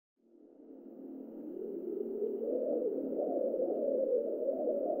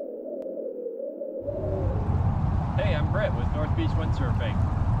Britt with North Beach Windsurfing.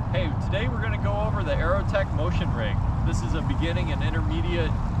 Hey, today we're going to go over the Aerotech Motion Rig. This is a beginning and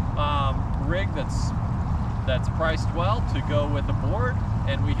intermediate rig that's priced well to go with the board,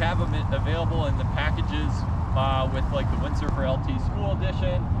 and we have them available in the packages with like the Windsurfer LT School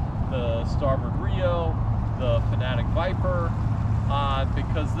Edition, the Starboard Rio, the Fanatic Viper,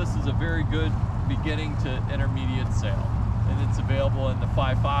 because this is a very good beginning to intermediate sail. And it's available in the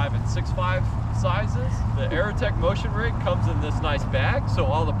 5.5 and 6.5 sizes. The Aerotech Motion Rig comes in this nice bag, so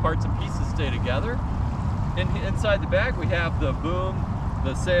all the parts and pieces stay together. Inside the bag we have the boom,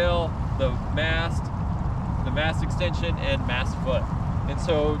 the sail, the mast extension, and mast foot. And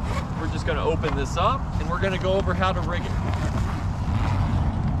so we're just going to open this up and we're going to go over how to rig it.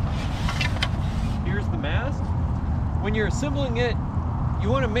 Here's the mast. When you're assembling it, you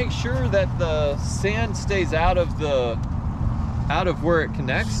want to make sure that the sand stays out of where it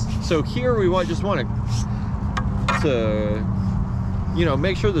connects. So here we just want to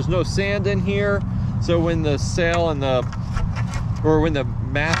make sure there's no sand in here. So when the sail and when the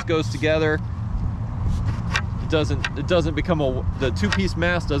mast goes together, it doesn't become the two-piece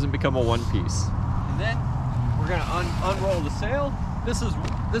mast doesn't become a one-piece. And then we're going to unroll the sail. This is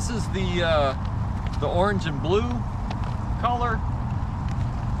the orange and blue color.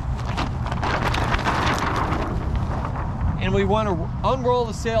 And we want to unroll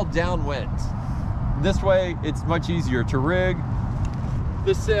the sail downwind. This way it's much easier to rig.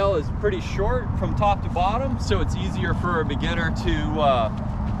 This sail is pretty short from top to bottom, so it's easier for a beginner to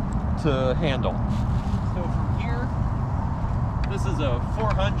handle. So from here, this is a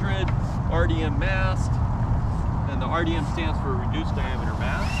 400 RDM mast, and the RDM stands for reduced diameter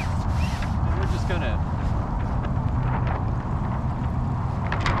mast. And we're just gonna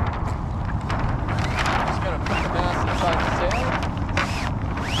put the mast inside the sail,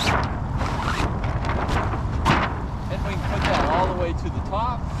 and we can put that all the way to the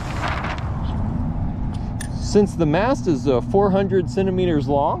top. Since the mast is 400 centimeters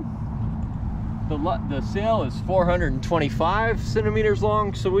long, the sail is 425 centimeters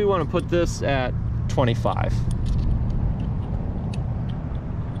long, so we want to put this at 25.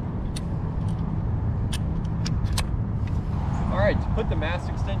 All right, to put the mast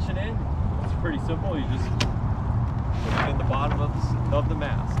extension in, it's pretty simple. You just put it in the bottom of the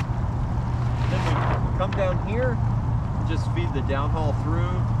mast. Then we come down here and just feed the downhaul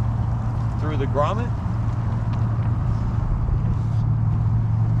through the grommet,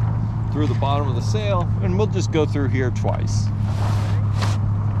 through the bottom of the sail, and we'll just go through here twice.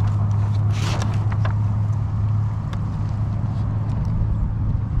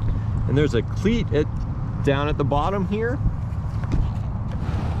 And there's a cleat down at the bottom here.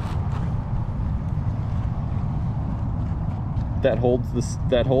 That holds the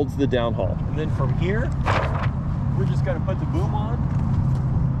downhaul. And then from here, we're just going to put the boom on.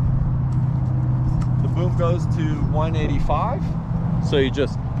 The boom goes to 185, so you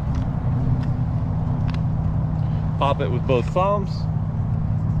just pop it with both thumbs,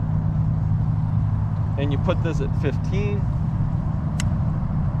 and you put this at 15.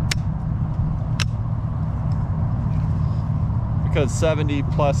 Because 70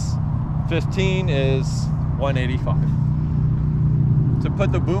 plus 15 is 185. To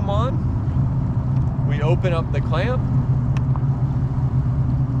put the boom on, we open up the clamp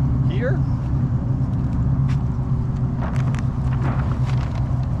here.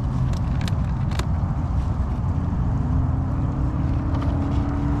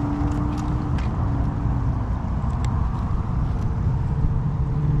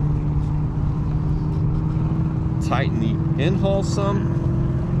 Tighten the in-hull some.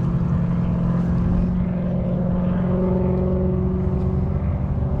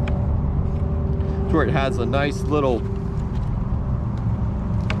 Where it has a nice little,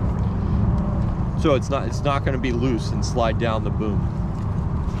 so it's not going to be loose and slide down the boom.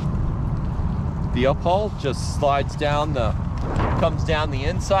 The uphaul just slides down comes down the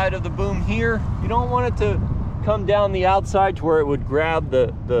inside of the boom here. You don't want it to come down the outside to where it would grab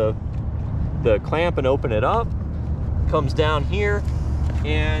the clamp and open it up. Comes down here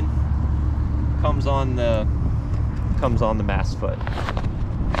and comes on the mast foot.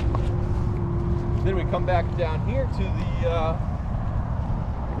 Then we come back down here to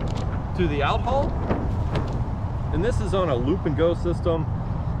the outhaul, and this is on a loop and go system.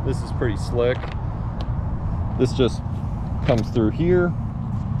 This is pretty slick. This just comes through here,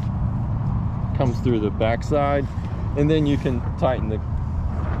 comes through the backside, and then you can tighten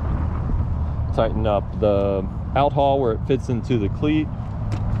up the outhaul where it fits into the cleat,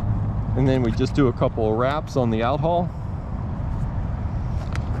 and then we just do a couple of wraps on the outhaul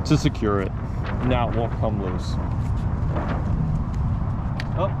to secure it. Now it won't come loose.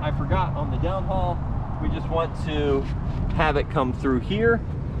 Oh, I forgot, on the downhaul, we just want to have it come through here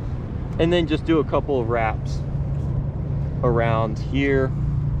and then just do a couple of wraps around here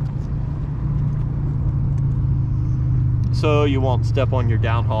so you won't step on your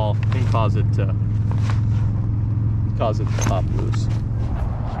downhaul and cause it to pop loose.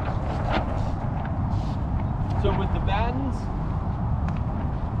 So with the battens,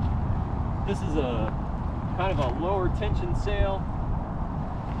 this is a kind of a lower tension sail.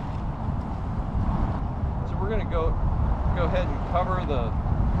 So we're going to go ahead and cover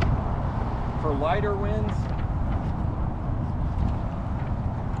for lighter winds.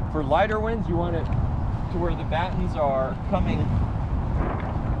 For lighter winds, you want it to where the battens are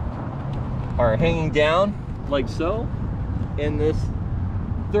hanging down like so, and this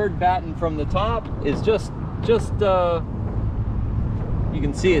third batten from the top is just you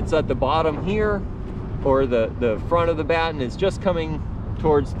can see it's at the bottom here, or the front of the batten is just coming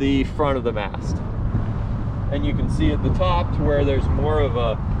towards the front of the mast, and you can see at the top to where there's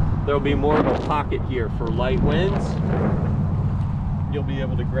there'll be more of a pocket here for light winds. You'll be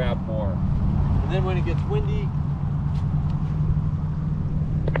able to grab more. And then when it gets windy,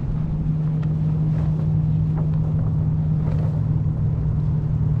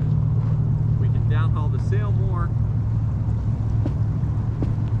 we can downhaul the sail more.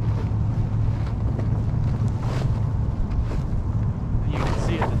 And you can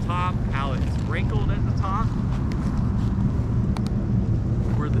see at the top how it's wrinkled at the top,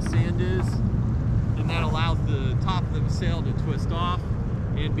 where the sand is. And that allows the top of the sail to twist off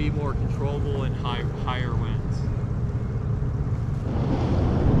and be more controllable in higher winds.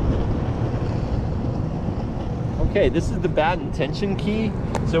 Okay, this is the batten tension key.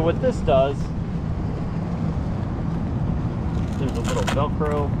 So what this does, there's a little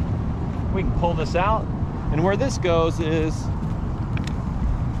Velcro. We can pull this out, and where this goes is,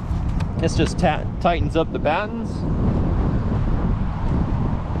 this just tightens up the battens,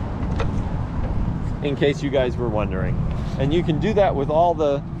 in case you guys were wondering. And you can do that with all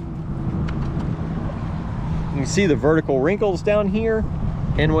you can see the vertical wrinkles down here,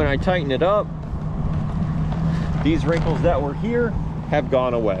 and when I tighten it up, these wrinkles that were here have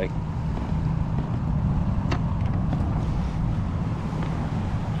gone away.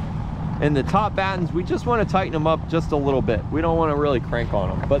 And the top battens, we just want to tighten them up just a little bit. We don't want to really crank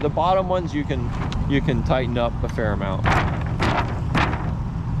on them, but the bottom ones you can tighten up a fair amount.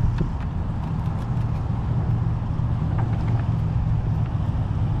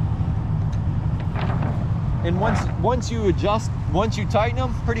 And once you tighten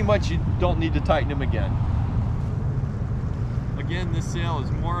them, pretty much you don't need to tighten them again. Again, this sail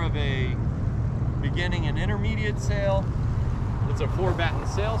is more of a beginning and intermediate sail. It's a 4-batten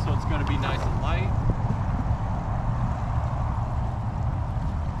sail, so it's going to be nice and light.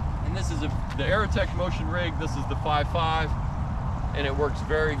 And this is the Aerotech Motion Rig. This is the 5.5, and it works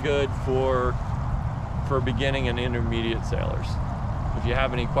very good for beginning and intermediate sailors. If you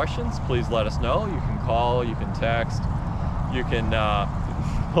have any questions, please let us know. You can call, you can text, you can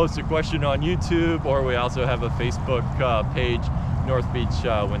post a question on YouTube, or we also have a Facebook page, North Beach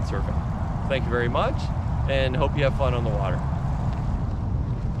Windsurfing. Thank you very much, and hope you have fun on the water.